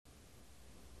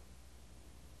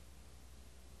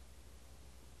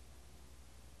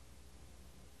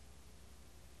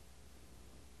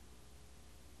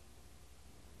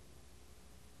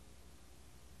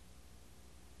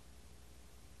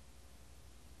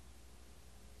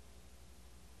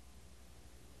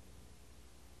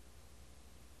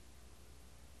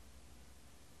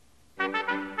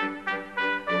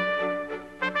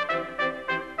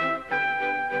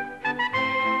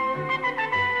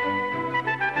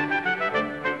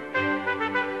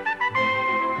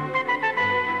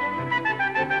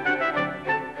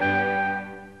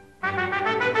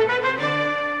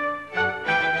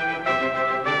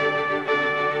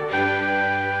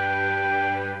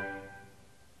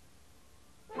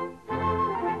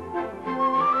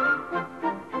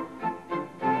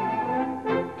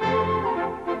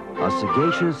A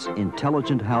sagacious,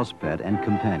 intelligent house pet and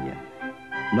companion.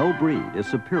 No breed is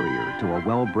superior to a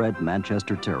well-bred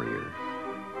Manchester Terrier.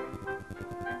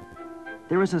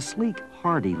 There is a sleek,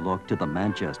 hardy look to the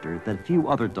Manchester that few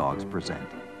other dogs present.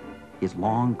 His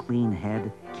long, clean head,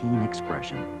 keen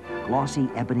expression, glossy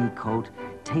ebony coat,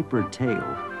 tapered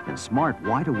tail, and smart,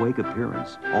 wide-awake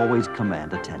appearance always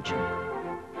command attention.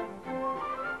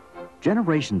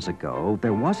 Generations ago,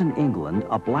 there was in England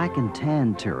a black and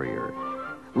tan terrier,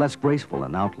 less graceful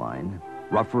in outline,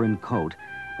 rougher in coat,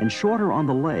 and shorter on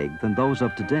the leg than those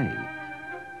of today.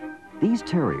 These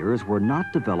terriers were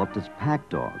not developed as pack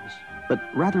dogs, but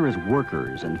rather as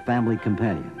workers and family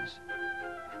companions.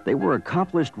 They were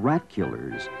accomplished rat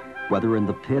killers, whether in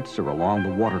the pits or along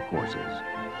the watercourses.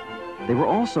 They were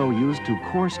also used to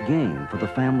course game for the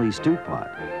family stew pot.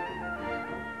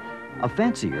 A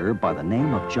fancier by the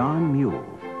name of John Mule,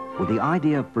 with the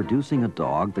idea of producing a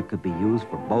dog that could be used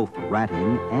for both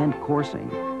ratting and coursing,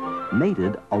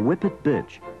 mated a Whippet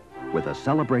bitch with a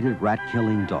celebrated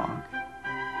rat-killing dog.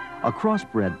 A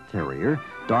crossbred terrier,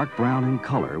 dark brown in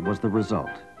color, was the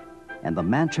result, and the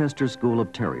Manchester School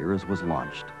of Terriers was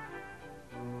launched.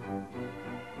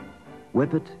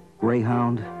 Whippet,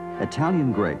 Greyhound,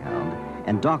 Italian Greyhound,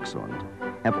 and Dachshund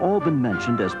have all been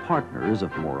mentioned as partners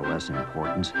of more or less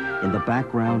importance in the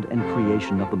background and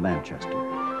creation of the Manchester.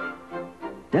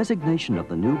 Designation of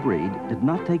the new breed did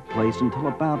not take place until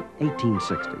about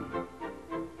 1860.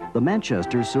 The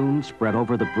Manchester soon spread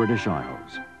over the British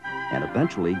Isles and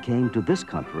eventually came to this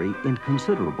country in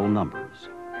considerable numbers.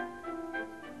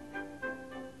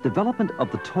 Development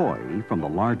of the toy from the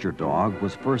larger dog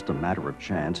was first a matter of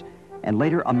chance and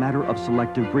later a matter of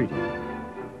selective breeding.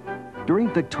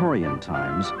 During Victorian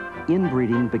times,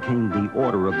 inbreeding became the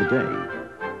order of the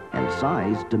day, and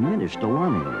size diminished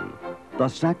alarmingly,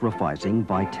 thus sacrificing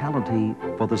vitality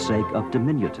for the sake of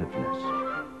diminutiveness.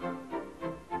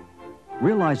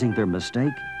 Realizing their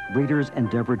mistake, breeders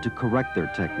endeavored to correct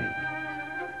their technique.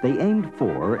 They aimed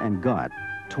for and got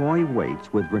toy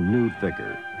weights with renewed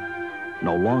vigor.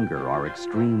 No longer are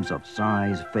extremes of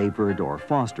size favored or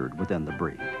fostered within the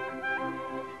breed.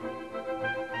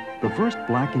 The first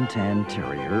black and tan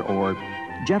terrier, or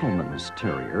gentleman's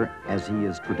terrier, as he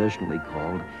is traditionally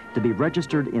called, to be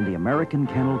registered in the American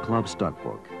Kennel Club stud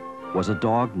book, was a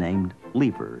dog named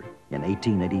Lever in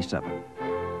 1887.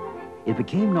 It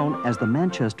became known as the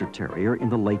Manchester Terrier in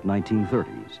the late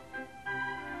 1930s.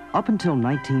 Up until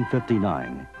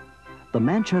 1959, the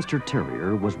Manchester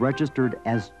Terrier was registered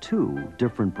as two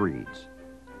different breeds.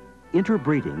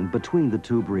 Interbreeding between the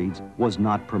two breeds was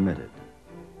not permitted.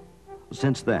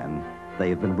 Since then, they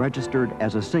have been registered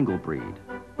as a single breed,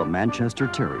 the Manchester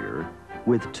Terrier,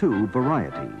 with two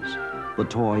varieties, the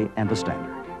toy and the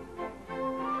standard.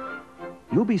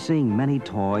 You'll be seeing many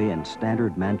toy and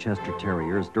standard Manchester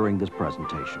Terriers during this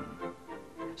presentation.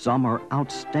 Some are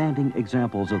outstanding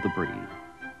examples of the breed,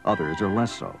 others are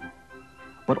less so,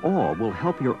 but all will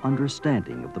help your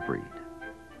understanding of the breed.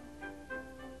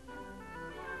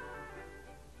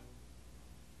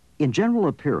 In general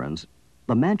appearance,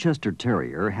 the Manchester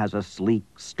Terrier has a sleek,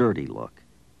 sturdy look.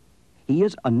 He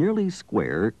is a nearly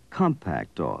square,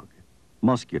 compact dog,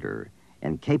 muscular,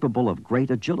 and capable of great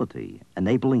agility,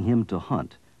 enabling him to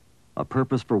hunt, a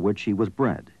purpose for which he was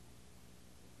bred.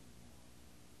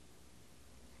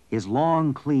 His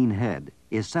long, clean head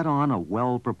is set on a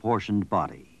well-proportioned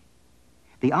body.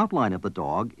 The outline of the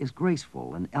dog is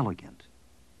graceful and elegant.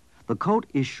 The coat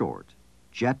is short,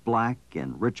 jet black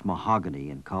and rich mahogany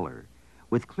in color,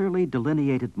 with clearly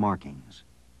delineated markings.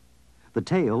 The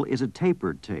tail is a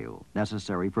tapered tail,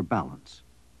 necessary for balance.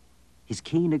 His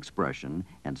keen expression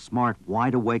and smart,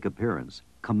 wide-awake appearance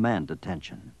command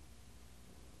attention.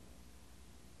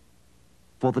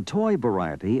 For the toy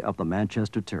variety of the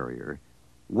Manchester Terrier,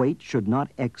 weight should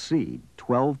not exceed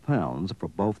 12 pounds for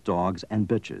both dogs and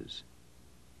bitches.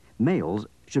 Males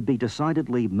should be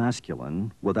decidedly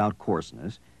masculine without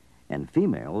coarseness, and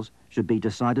females should be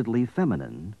decidedly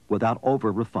feminine without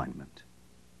over-refinement.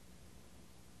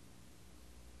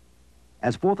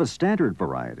 As for the standard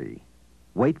variety,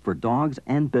 weight for dogs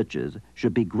and bitches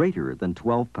should be greater than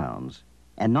 12 pounds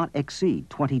and not exceed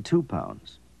 22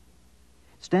 pounds.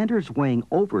 Standards weighing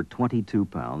over 22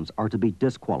 pounds are to be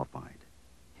disqualified.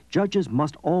 Judges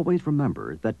must always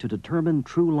remember that to determine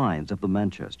true lines of the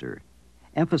Manchester,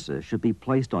 emphasis should be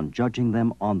placed on judging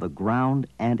them on the ground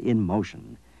and in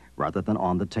motion, rather than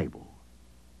on the table.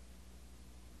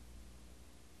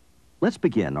 Let's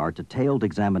begin our detailed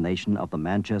examination of the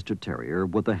Manchester Terrier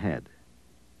with the head.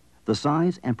 The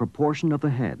size and proportion of the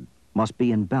head must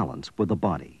be in balance with the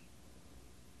body.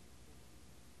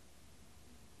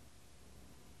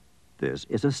 This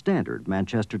is a standard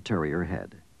Manchester Terrier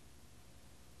head.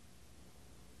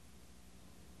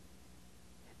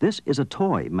 This is a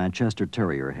toy Manchester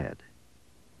Terrier head.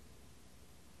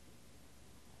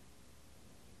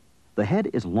 The head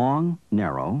is long,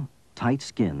 narrow,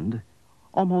 tight-skinned,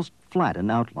 almost flat in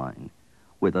outline,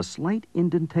 with a slight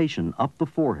indentation up the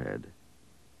forehead.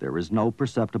 There is no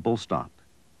perceptible stop.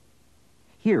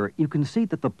 Here you can see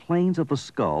that the planes of the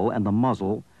skull and the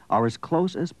muzzle are as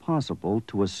close as possible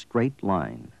to a straight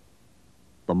line.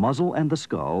 The muzzle and the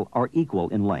skull are equal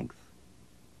in length.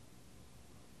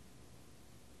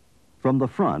 From the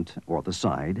front, or the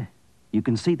side, you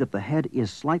can see that the head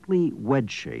is slightly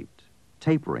wedge-shaped,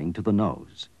 tapering to the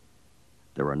nose.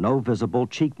 There are no visible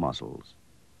cheek muscles.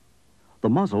 The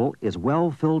muzzle is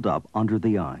well filled up under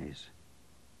the eyes.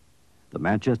 The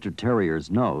Manchester Terrier's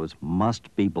nose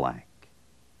must be black.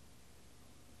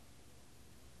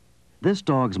 This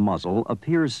dog's muzzle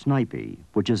appears snipey,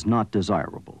 which is not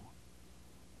desirable.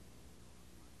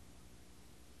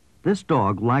 This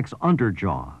dog lacks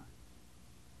underjaw.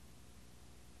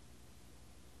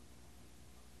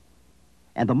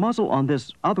 And the muzzle on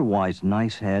this otherwise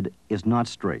nice head is not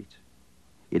straight.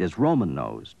 It is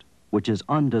Roman-nosed, which is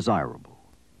undesirable.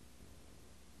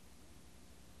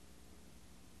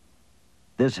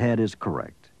 This head is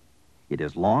correct. It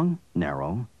is long,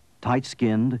 narrow,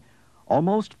 tight-skinned,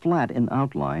 almost flat in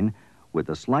outline, with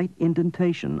a slight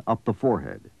indentation up the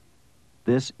forehead.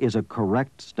 This is a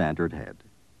correct standard head.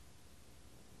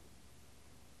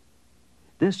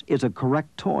 This is a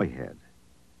correct toy head.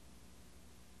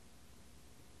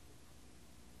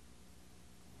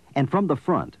 And from the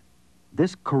front,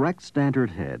 this correct standard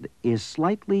head is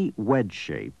slightly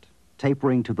wedge-shaped,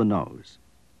 tapering to the nose.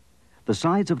 The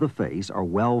sides of the face are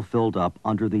well filled up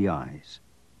under the eyes.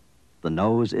 The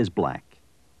nose is black.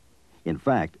 In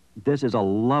fact, this is a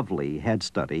lovely head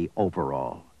study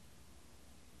overall.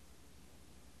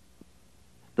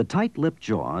 The tight-lipped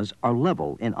jaws are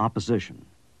level in opposition.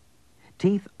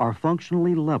 Teeth are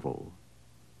functionally level.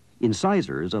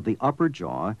 Incisors of the upper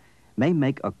jaw may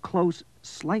make a close,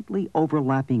 slightly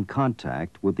overlapping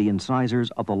contact with the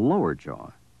incisors of the lower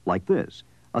jaw, like this,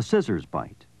 a scissors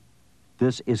bite.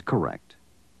 This is correct.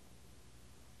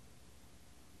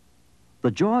 The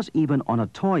jaws even on a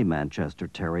toy Manchester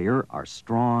Terrier are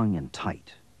strong and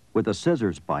tight, with a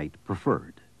scissors bite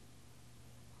preferred.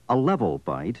 A level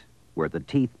bite, where the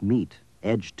teeth meet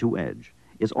edge to edge,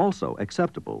 is also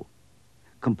acceptable.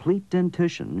 Complete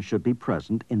dentition should be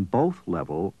present in both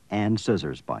level and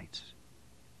scissors bites.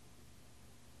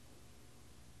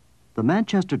 The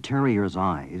Manchester Terrier's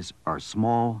eyes are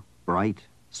small, bright,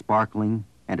 sparkling,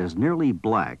 and as nearly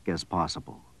black as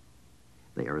possible.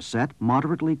 They are set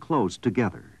moderately close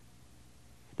together.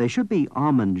 They should be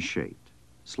almond-shaped,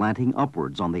 slanting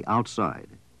upwards on the outside.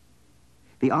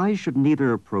 The eyes should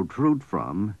neither protrude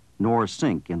from nor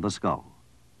sink in the skull.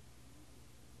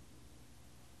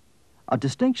 A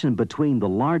distinction between the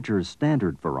larger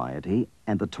standard variety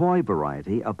and the toy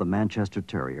variety of the Manchester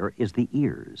Terrier is the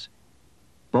ears.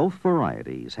 Both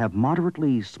varieties have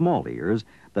moderately small ears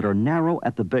that are narrow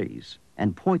at the base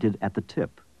and pointed at the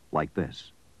tip, like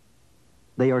this.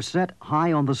 They are set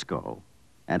high on the skull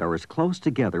and are as close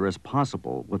together as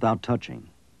possible without touching.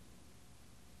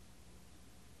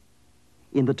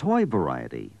 In the toy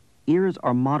variety, ears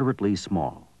are moderately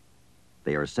small.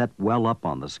 They are set well up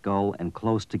on the skull and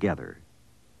close together.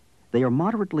 They are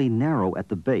moderately narrow at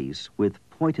the base with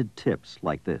pointed tips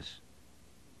like this.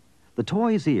 The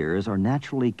toy's ears are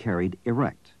naturally carried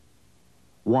erect.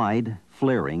 Wide,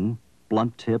 flaring,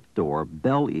 blunt-tipped, or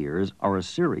bell ears are a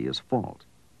serious fault.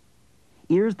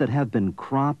 Ears that have been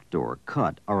cropped or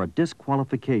cut are a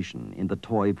disqualification in the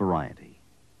toy variety.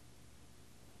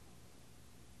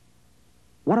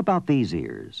 What about these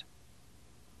ears?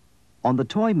 On the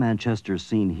toy Manchester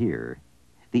seen here,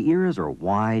 the ears are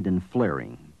wide and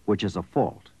flaring, which is a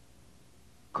fault.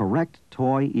 Correct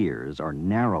toy ears are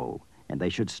narrow, and they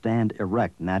should stand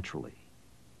erect naturally.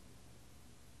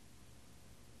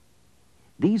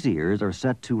 These ears are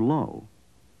set too low.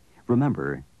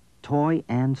 Remember, toy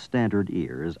and standard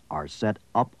ears are set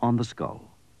up on the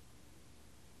skull.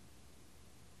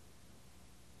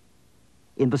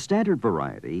 In the standard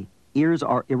variety, ears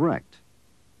are erect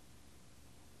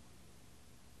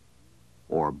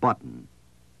or button.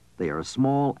 They are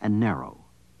small and narrow.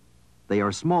 They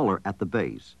are smaller at the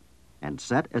base and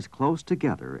set as close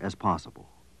together as possible.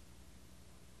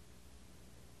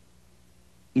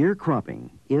 Ear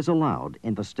cropping is allowed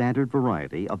in the standard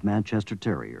variety of Manchester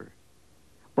Terrier.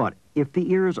 But if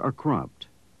the ears are cropped,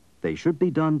 they should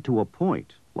be done to a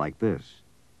point like this.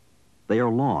 They are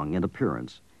long in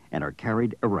appearance and are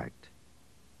carried erect.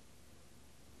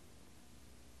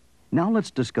 Now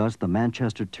let's discuss the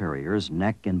Manchester Terrier's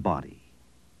neck and body.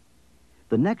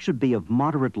 The neck should be of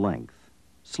moderate length,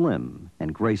 slim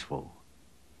and graceful.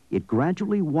 It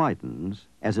gradually widens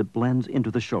as it blends into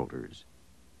the shoulders.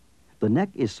 The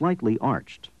neck is slightly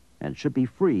arched and should be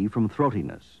free from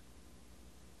throatiness.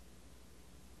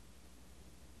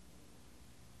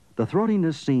 The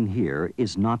throatiness seen here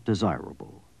is not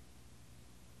desirable.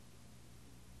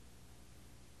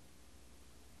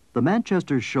 The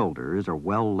Manchester's shoulders are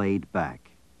well laid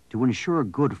back to ensure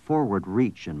good forward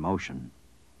reach and motion.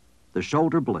 The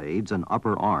shoulder blades and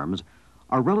upper arms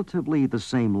are relatively the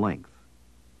same length.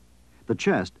 The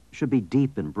chest should be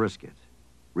deep and brisket,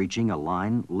 reaching a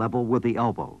line level with the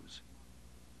elbows.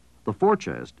 The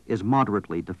forechest is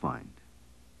moderately defined.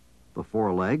 The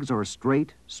forelegs are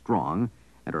straight, strong,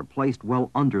 and are placed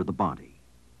well under the body.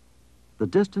 The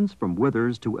distance from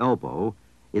withers to elbow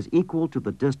is equal to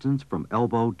the distance from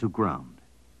elbow to ground.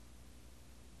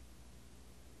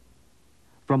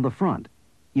 From the front,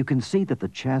 you can see that the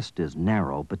chest is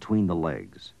narrow between the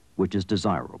legs, which is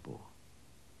desirable.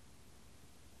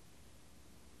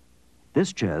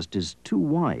 This chest is too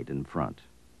wide in front.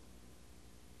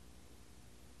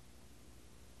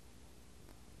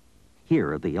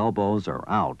 Here, the elbows are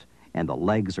out and the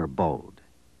legs are bowed.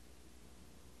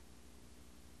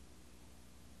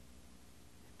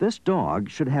 This dog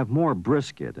should have more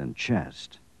brisket and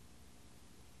chest.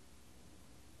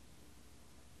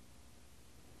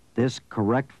 This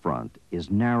correct front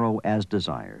is narrow as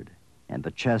desired, and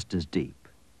the chest is deep.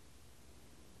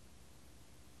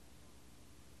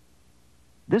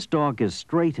 This dog is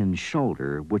straight in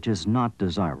shoulder, which is not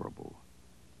desirable.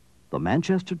 The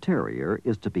Manchester Terrier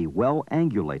is to be well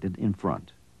angulated in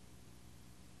front.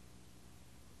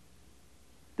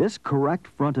 This correct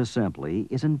front assembly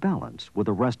is in balance with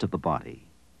the rest of the body.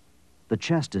 The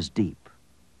chest is deep.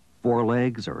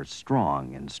 Forelegs are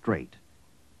strong and straight.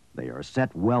 They are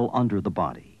set well under the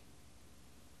body.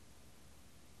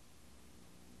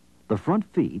 The front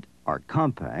feet are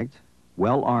compact,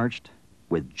 well arched,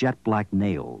 with jet black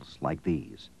nails like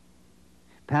these.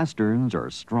 Pasterns are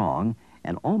strong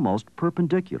and almost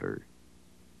perpendicular.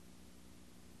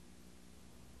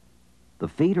 The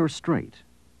feet are straight,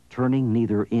 turning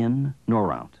neither in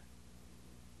nor out.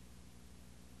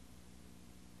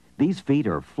 These feet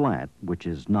are flat, which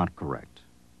is not correct.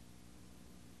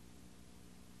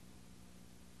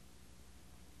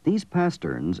 These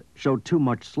pasterns show too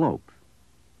much slope.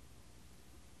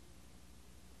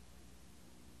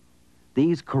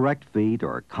 These correct feet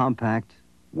are compact,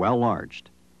 well arched,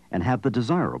 and have the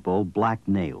desirable black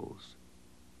nails.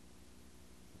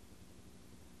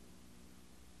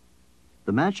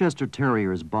 The Manchester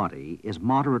Terrier's body is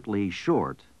moderately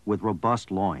short with robust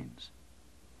loins.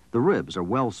 The ribs are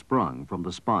well sprung from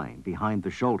the spine behind the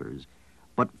shoulders,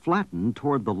 but flattened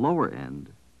toward the lower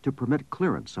end to permit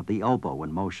clearance of the elbow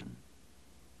in motion.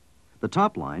 The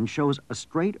top line shows a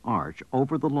straight arch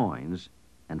over the loins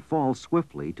and falls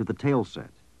swiftly to the tail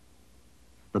set.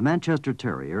 The Manchester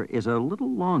Terrier is a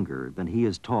little longer than he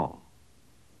is tall.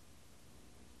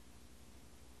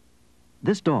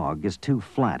 This dog is too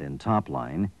flat in top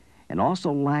line and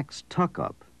also lacks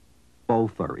tuck-up.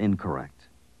 Both are incorrect.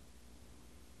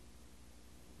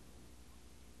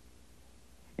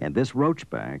 And this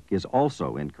roachback is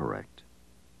also incorrect.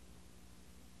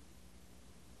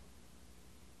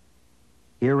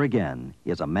 Here again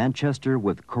is a Manchester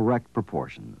with correct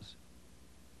proportions.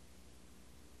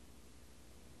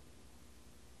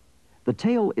 The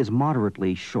tail is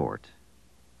moderately short.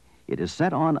 It is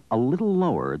set on a little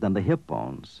lower than the hip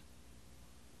bones.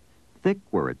 Thick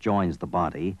where it joins the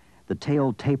body, the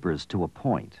tail tapers to a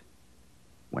point.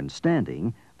 When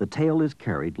standing, the tail is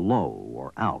carried low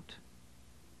or out.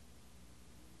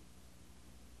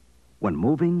 When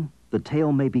moving, the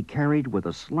tail may be carried with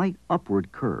a slight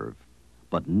upward curve,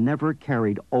 but never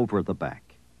carried over the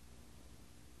back.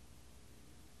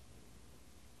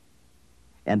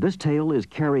 And this tail is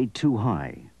carried too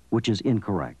high, which is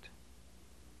incorrect.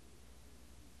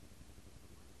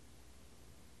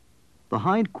 The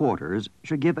hind quarters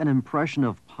should give an impression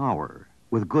of power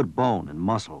with good bone and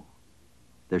muscle.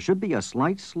 There should be a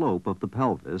slight slope of the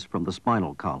pelvis from the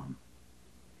spinal column.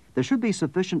 There should be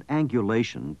sufficient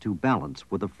angulation to balance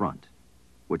with the front,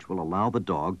 which will allow the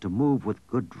dog to move with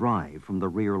good drive from the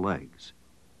rear legs.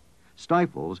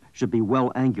 Stifles should be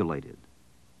well angulated.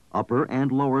 Upper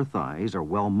and lower thighs are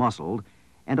well muscled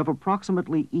and of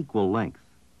approximately equal length.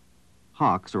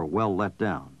 Hocks are well let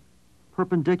down,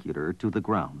 perpendicular to the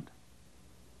ground.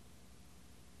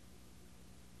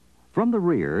 From the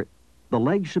rear, the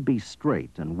legs should be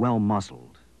straight and well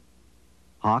muscled.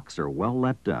 Hocks are well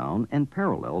let down and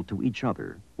parallel to each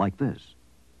other, like this.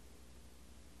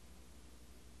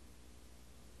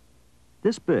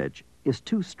 This bitch is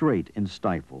too straight in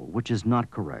stifle, which is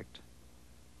not correct.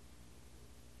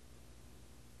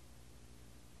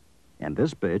 And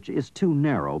this bitch is too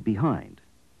narrow behind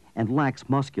and lacks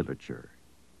musculature.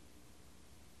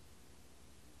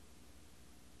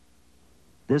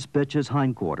 This bitch's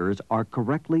hindquarters are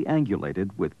correctly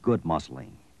angulated with good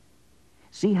muscling.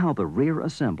 See how the rear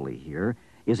assembly here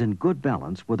is in good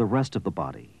balance with the rest of the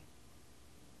body.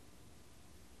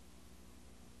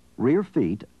 Rear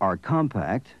feet are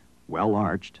compact,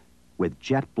 well-arched, with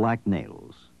jet black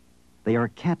nails. They are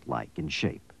cat-like in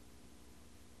shape.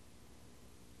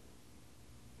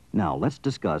 Now let's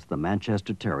discuss the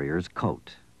Manchester Terrier's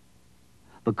coat.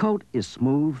 The coat is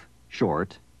smooth,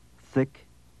 short, thick,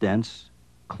 dense,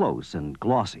 close, and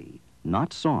glossy,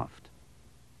 not soft.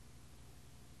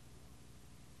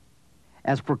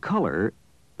 As for color,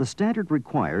 the standard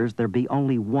requires there be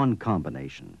only one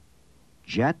combination.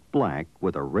 Jet black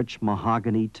with a rich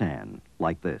mahogany tan,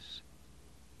 like this.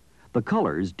 The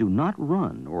colors do not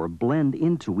run or blend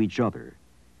into each other,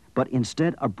 but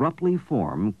instead abruptly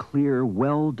form clear,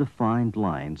 well-defined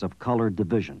lines of color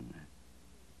division.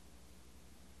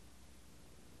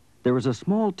 There is a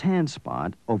small tan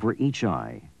spot over each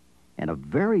eye and a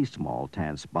very small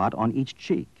tan spot on each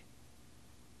cheek.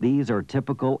 These are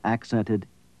typical accented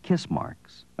kiss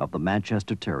marks of the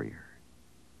Manchester Terrier.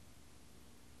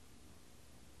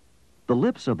 The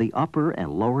lips of the upper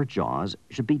and lower jaws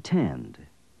should be tanned,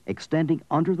 extending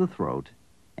under the throat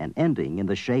and ending in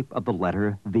the shape of the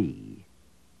letter V.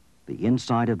 The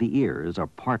inside of the ears are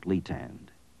partly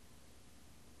tanned.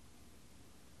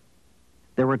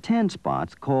 There are tan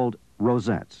spots called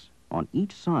rosettes on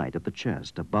each side of the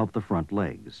chest above the front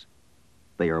legs.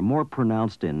 They are more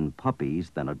pronounced in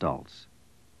puppies than adults.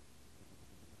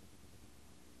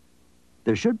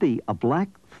 There should be a black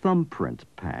thumbprint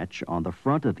patch on the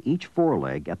front of each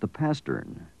foreleg at the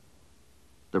pastern.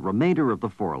 The remainder of the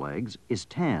forelegs is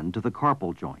tanned to the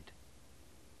carpal joint.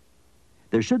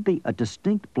 There should be a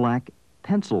distinct black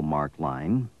pencil mark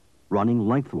line running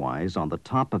lengthwise on the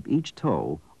top of each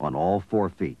toe on all 4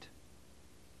 feet.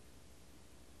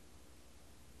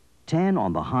 Tan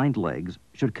on the hind legs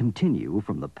should continue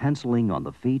from the penciling on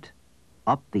the feet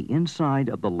up the inside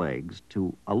of the legs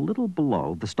to a little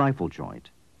below the stifle joint.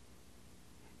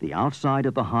 The outside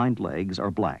of the hind legs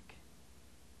are black.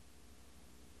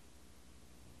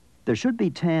 There should be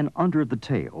tan under the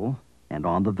tail and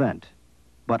on the vent,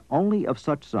 but only of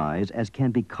such size as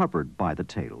can be covered by the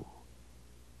tail.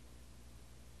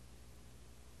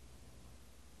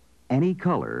 Any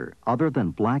color other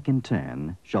than black and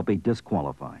tan shall be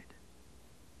disqualified.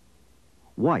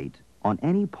 White on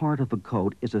any part of the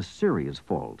coat is a serious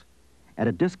fault, and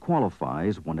it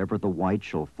disqualifies whenever the white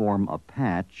shall form a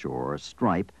patch or a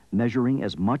stripe measuring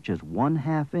as much as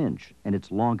 1/2 inch in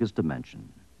its longest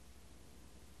dimension.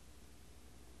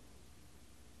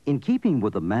 In keeping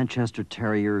with the Manchester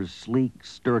Terrier's sleek,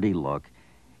 sturdy look,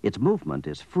 its movement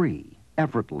is free,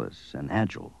 effortless, and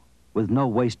agile, with no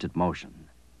wasted motion.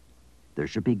 There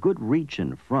should be good reach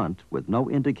in front with no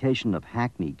indication of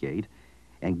hackney gait,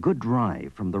 and good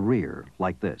drive from the rear,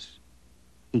 like this.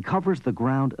 He covers the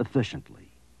ground efficiently.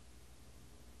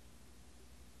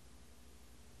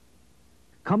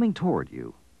 Coming toward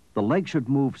you, the leg should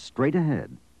move straight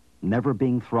ahead, never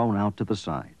being thrown out to the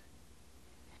side.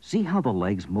 See how the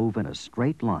legs move in a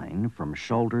straight line from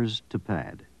shoulders to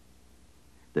pad.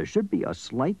 There should be a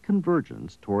slight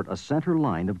convergence toward a center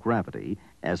line of gravity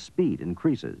as speed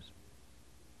increases.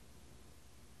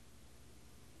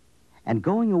 And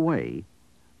going away,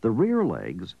 the rear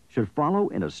legs should follow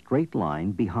in a straight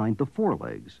line behind the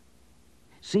forelegs.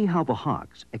 See how the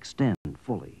hocks extend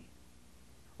fully.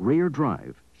 Rear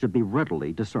drive should be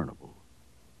readily discernible.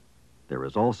 There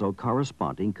is also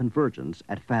corresponding convergence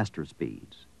at faster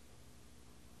speeds.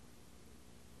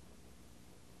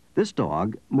 This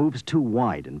dog moves too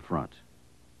wide in front.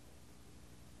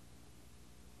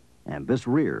 And this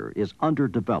rear is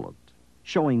underdeveloped,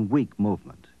 showing weak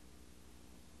movement.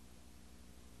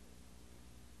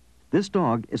 This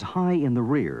dog is high in the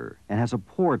rear and has a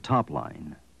poor top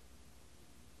line.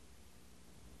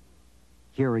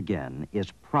 Here again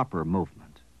is proper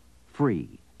movement,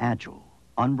 free, agile,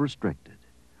 unrestricted,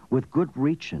 with good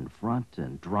reach in front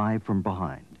and drive from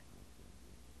behind.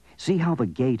 See how the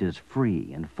gait is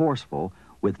free and forceful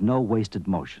with no wasted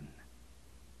motion.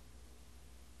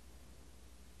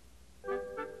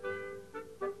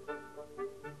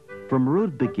 From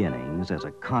rude beginnings as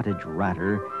a cottage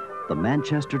ratter, the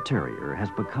Manchester Terrier has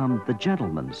become the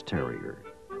gentleman's terrier.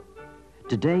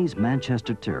 Today's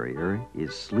Manchester Terrier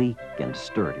is sleek and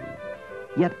sturdy,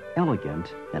 yet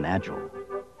elegant and agile.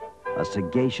 A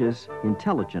sagacious,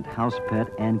 intelligent house pet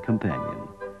and companion.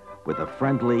 with a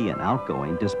friendly and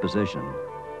outgoing disposition.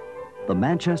 The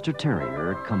Manchester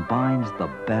Terrier combines the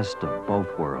best of both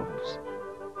worlds.